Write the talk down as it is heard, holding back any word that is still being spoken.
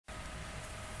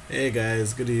Hey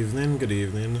guys, good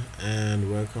evening, and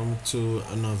welcome to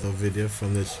another video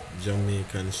from the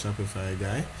Jamaican Shopify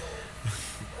guy.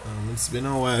 It's been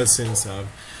a while since I've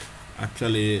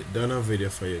actually done a video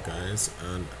for you guys,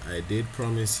 and I did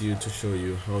promise you to show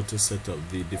you how to set up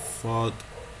the default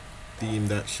theme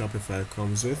that Shopify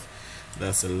comes with.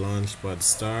 That's a Launchpad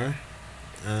star,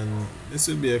 and this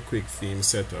will be a quick theme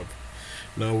setup.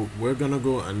 Now we're gonna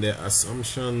go on the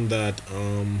assumption that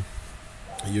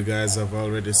you guys have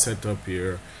already set up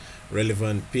your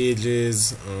relevant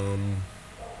pages,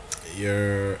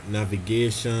 your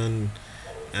navigation,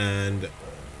 and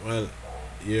well,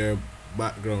 your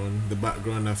background, the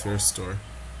background of your store.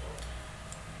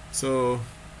 So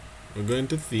we're going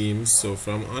to themes. So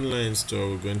from online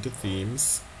store we're going to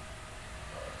themes,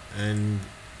 and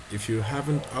if you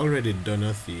haven't already done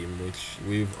a theme, which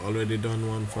we've already done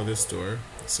one for the store,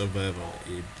 survival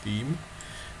aid theme,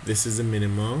 this is a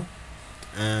minimal,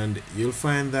 and you'll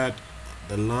find that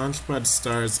the Launchpad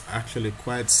star is actually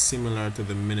quite similar to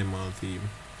the minimal theme.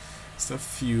 It's a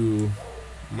few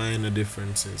minor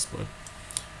differences, but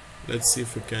let's see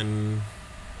if we can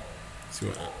see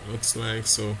what it looks like.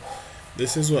 So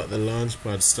this is what the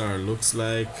Launchpad star looks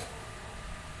like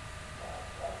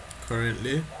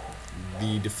currently,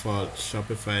 the default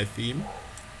Shopify theme.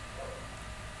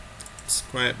 It's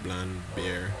quite bland,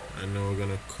 bare, and now we're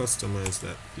gonna customize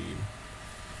that theme.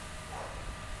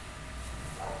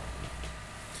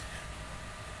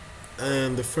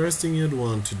 And the first thing you'd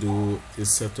want to do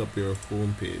is set up your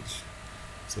home page.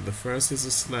 So the first is a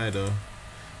slider.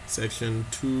 Section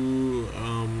 2,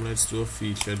 let's do a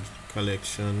featured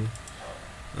collection.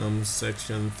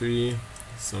 Section 3,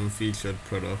 some featured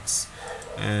products.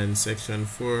 And section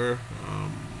 4,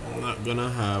 I'm not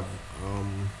gonna have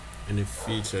any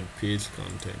featured page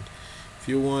content. If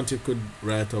you want, you could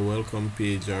write a welcome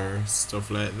page or stuff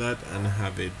like that and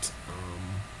have it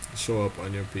show up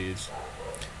on your page.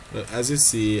 But as you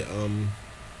see,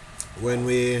 when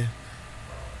we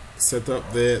set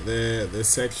up the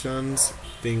sections,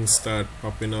 things start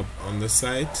popping up on the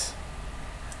site.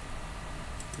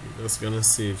 I'm just gonna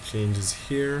save changes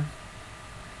here.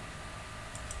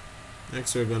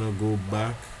 Next we're gonna go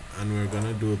back and we're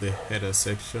gonna do the header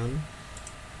section.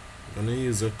 I'm gonna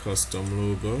use a custom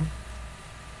logo.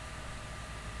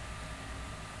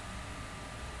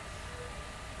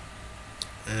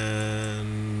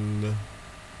 And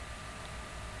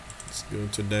let's go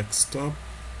to desktop,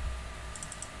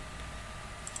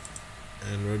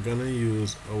 and we're gonna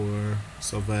use our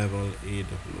survival aid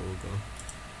logo.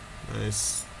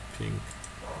 Nice pink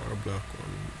or black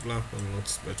one. Black one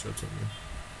looks better to me.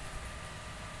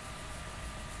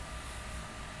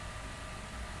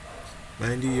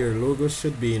 Mind you, your logo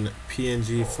should be in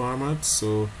PNG format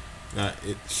so that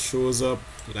it shows up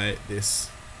like this.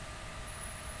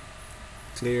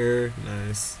 Clear,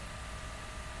 nice.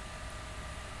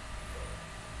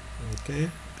 Okay,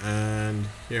 and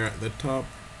here at the top,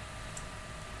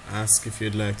 ask if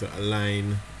you'd like to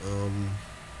align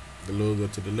the logo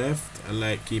to the left. I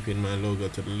like keeping my logo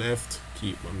to the left,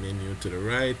 keep my menu to the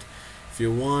right. If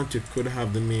you want, you could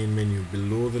have the main menu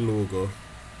below the logo.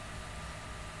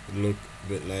 It look a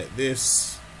bit like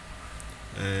this,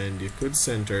 and you could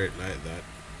center it like that.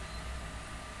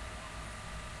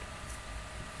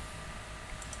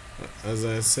 As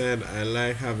I said, I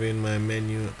like having my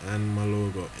menu and my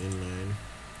logo in line.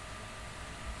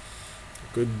 You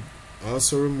could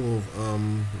also remove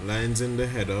lines in the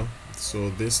header. So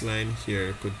this line here,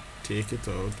 you could take it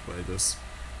out by just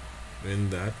doing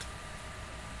that.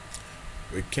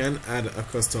 We can add a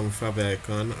custom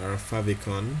favicon or a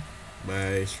favicon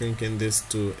by shrinking this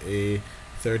to a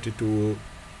 32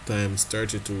 ×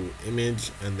 32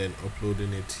 image and then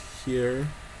uploading it here.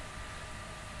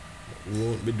 We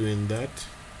won't be doing that.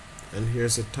 And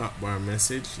here's a top bar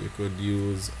message. You could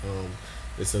use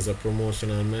this as a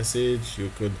promotional message. You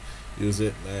could use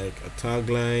it like a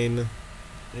tagline,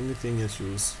 anything you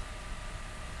choose.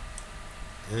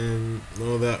 And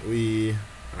now that we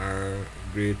are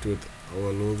great with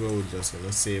our logo, we're just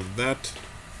gonna save that.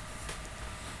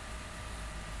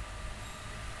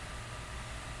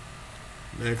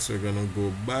 Next we're gonna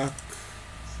go back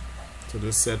to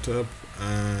the setup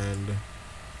and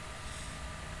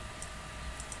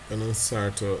gonna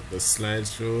start out the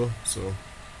slideshow. So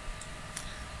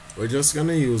we're just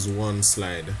gonna use one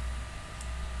slide,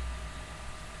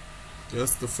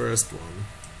 just the first one,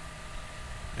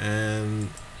 and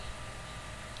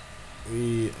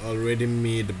we already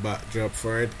made the backdrop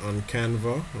for it on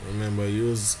Canva. Remember,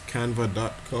 use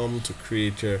canva.com to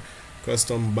create your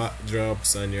custom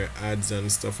backdrops and your ads and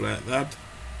stuff like that,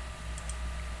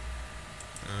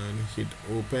 and hit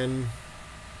open.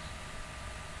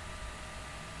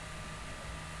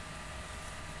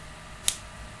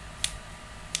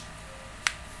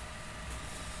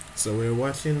 So we're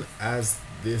watching as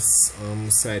this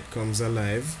site comes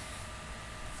alive.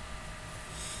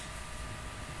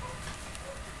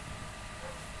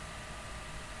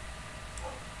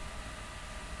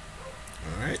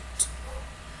 Alright,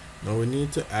 now we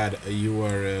need to add a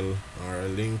URL or a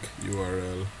link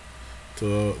URL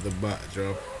to the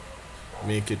backdrop,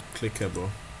 make it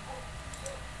clickable.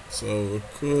 So we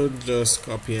could just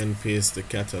copy and paste the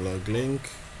catalog link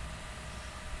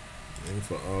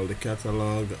for all the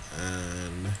catalog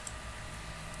and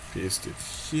paste it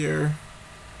here.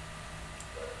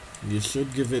 You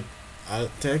should give it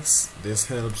alt text. This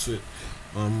helps with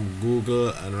Google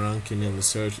and ranking in the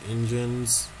search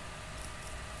engines.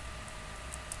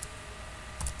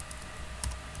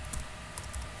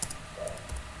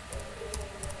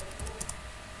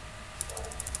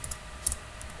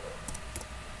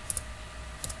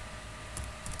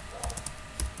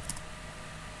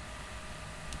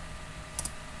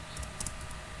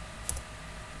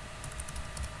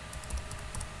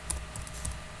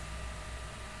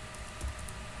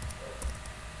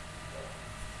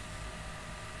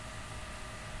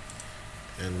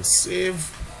 And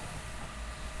save.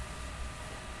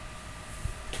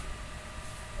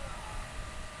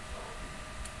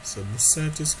 So the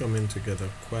site is coming together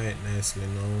quite nicely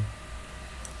now.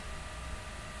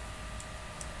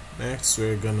 Next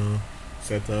we're gonna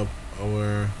set up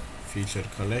our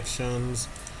featured collections,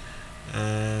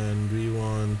 and we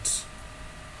want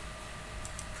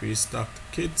pre-stocked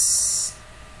kits.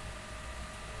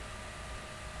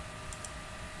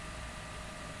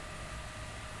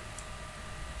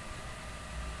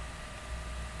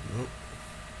 Nope.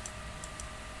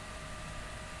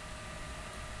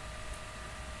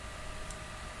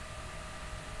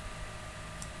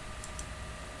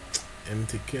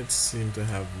 Empty kits seem to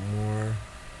have more.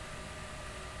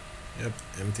 Yep,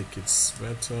 empty kits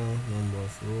better. Number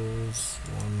of rows,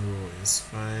 1 row is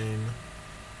fine.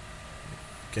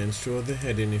 You can show the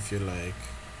heading if you like.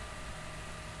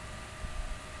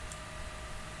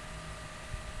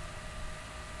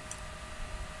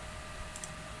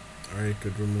 Or you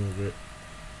could remove it.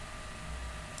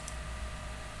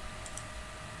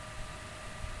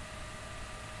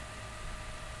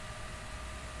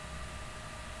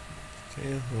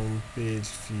 Okay, home page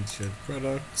featured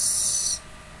products.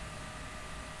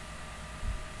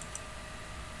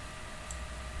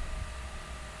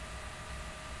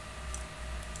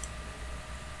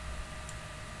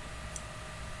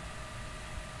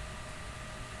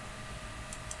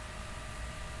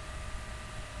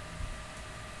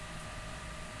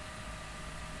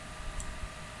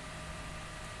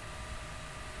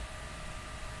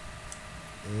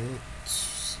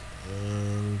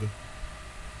 And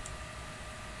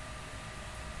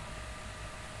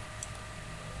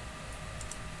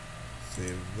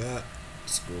save that.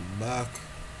 Let's go back.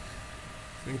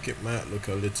 I think it might look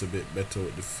a little bit better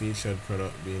with the featured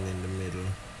product being in the middle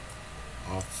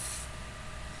of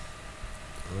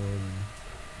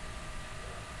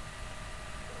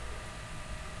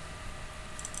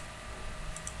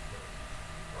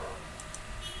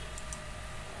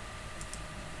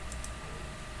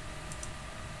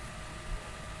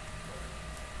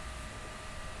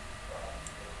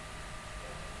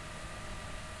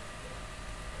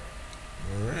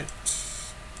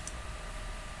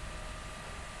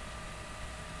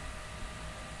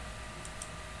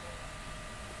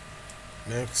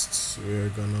next we're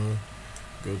gonna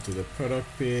go to the product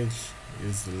page,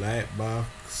 use the light box,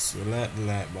 select the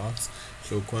light box,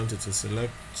 show quantity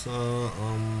selector,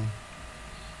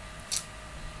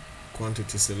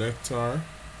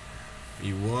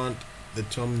 you want the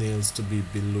thumbnails to be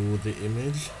below the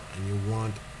image, and you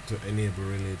want to enable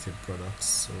related products,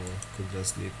 so could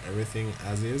just leave everything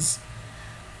as is.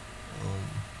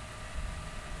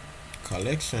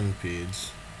 Collection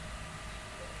page,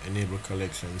 enable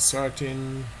collection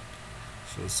sorting,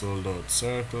 show sold out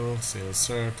circle, sales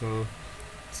circle.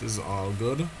 This is all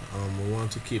good. We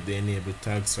want to keep the enable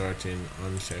tag sorting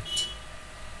unchecked.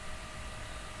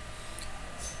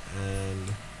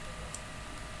 And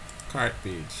cart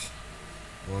page,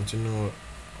 we want to know,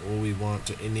 we want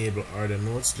to enable order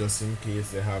notes just in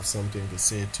case they have something to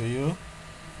say to you,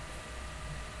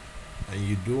 and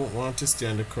you don't want to stay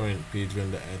on the current page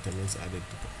when the item is added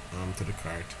to the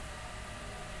cart.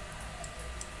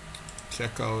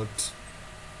 Checkout,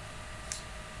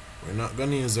 we're not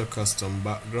going to use a custom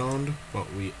background,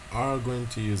 but we are going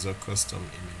to use a custom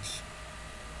image.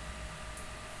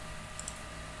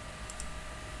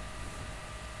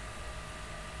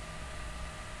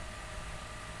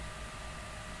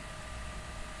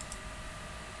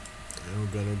 And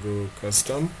we're going to go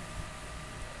custom.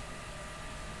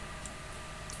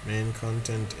 main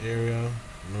content area,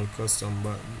 no custom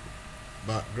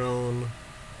background,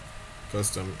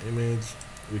 custom image.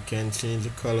 We can change the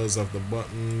colors of the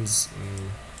buttons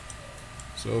and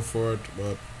so forth,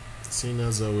 but seeing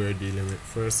as how we're dealing with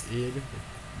first aid,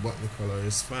 button color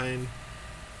is fine.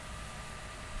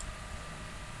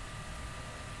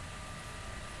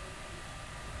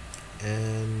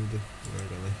 And we're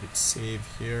gonna hit save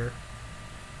here,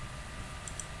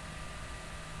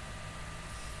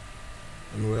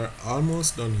 and we're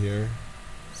almost done here.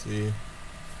 See,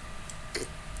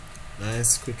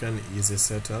 nice, quick and easy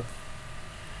setup.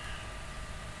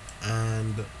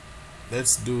 And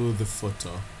let's do the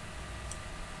footer.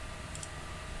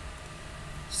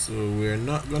 So we're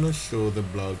not gonna show the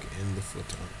blog in the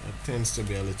footer, that tends to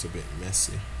be a little bit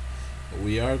messy, but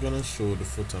we are gonna show the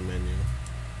footer menu.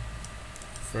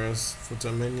 First,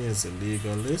 footer menu is a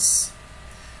legal list.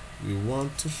 We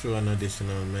want to show an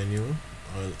additional menu,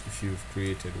 or if you've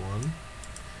created one,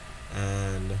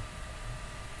 and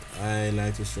I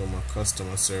like to show my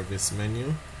customer service menu.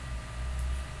 You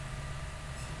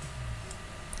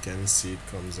can see it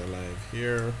comes alive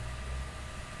here.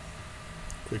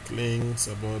 Quick links,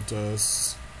 about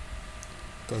us,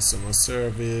 customer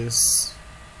service,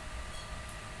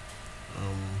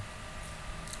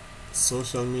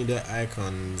 social media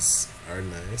icons are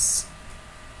nice,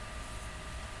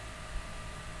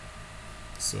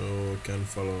 so you can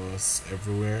follow us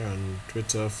everywhere on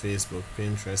Twitter, Facebook,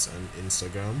 Pinterest, and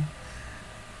Instagram.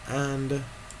 And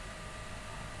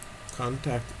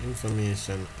contact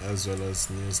information as well as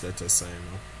newsletter sign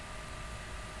up.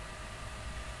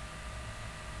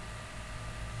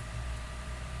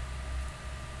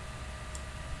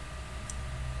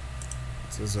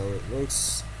 This is how it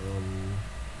looks.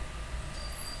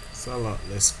 It's a lot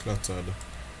less cluttered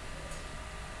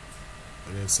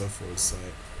and it's a full site,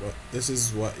 but this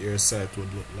is what your site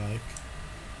would look like.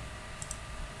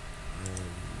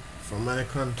 For my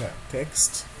contact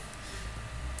text,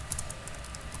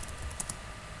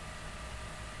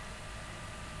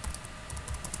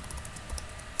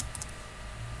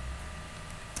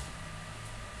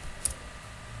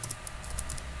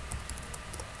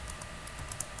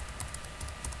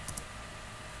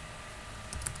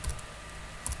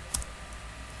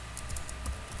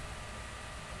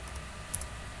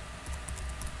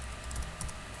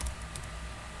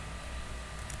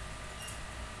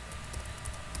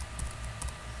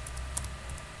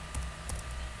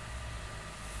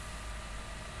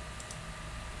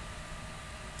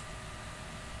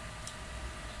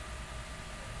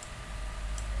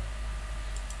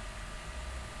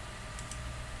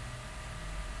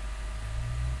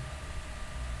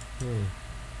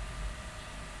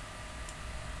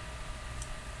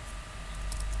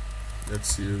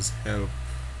 let's use help,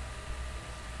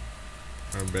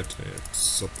 or better yet,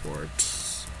 support.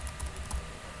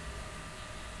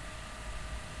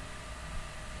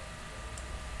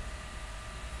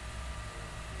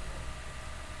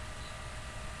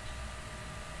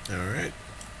 Alright,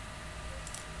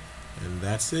 and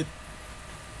that's it.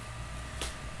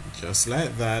 Just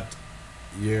like that,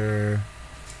 your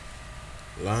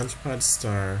Launchpad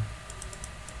Star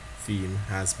theme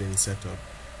has been set up,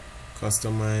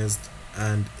 customized,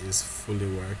 and is fully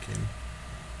working.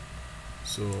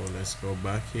 So let's go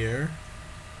back here.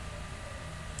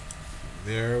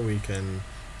 There we can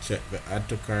check the add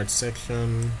to cart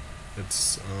section.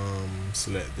 Let's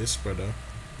select this product,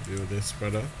 view this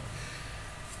product.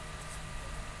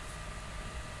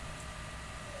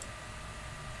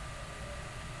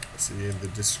 See the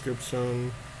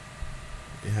description,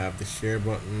 you have the share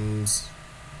buttons,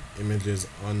 images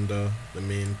under the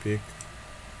main pic.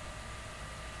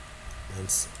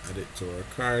 Let's add it to our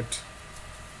cart.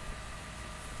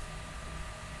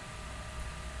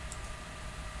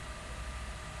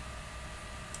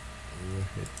 We'll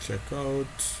hit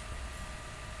checkout.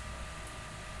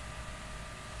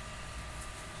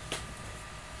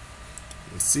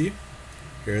 You see,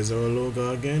 here's our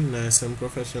logo again, nice and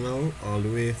professional all the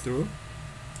way through.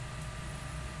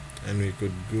 And we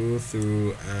could go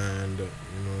through and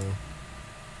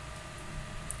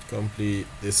complete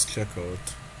this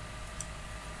checkout.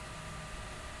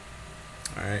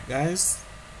 Alright guys,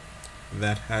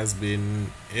 that has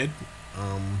been it.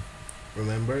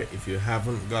 Remember, if you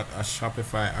haven't got a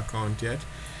Shopify account yet,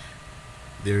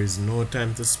 there is no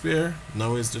time to spare.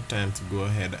 Now is the time to go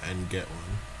ahead and get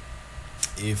one.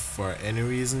 If for any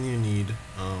reason you need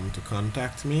to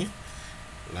contact me,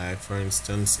 like for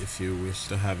instance if you wish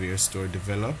to have your store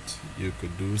developed, you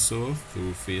could do so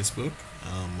through Facebook.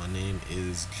 My name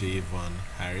is Javon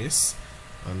Harris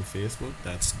on Facebook.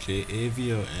 That's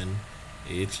JAVON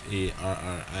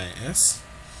HARRIS.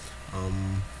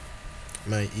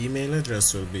 My email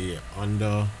address will be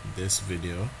under this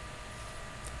video,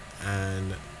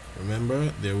 and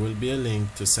remember, there will be a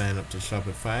link to sign up to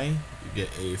Shopify. You get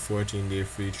a 14-day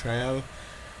free trial.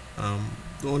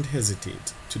 Don't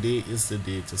hesitate. Today is the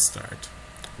day to start.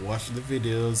 Watch the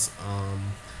videos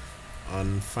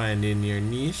on finding your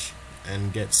niche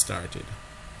and get started.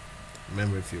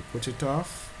 Remember, if you put it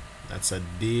off, that's a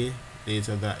day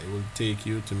later that it will take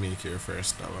you to make your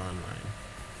first dollar online.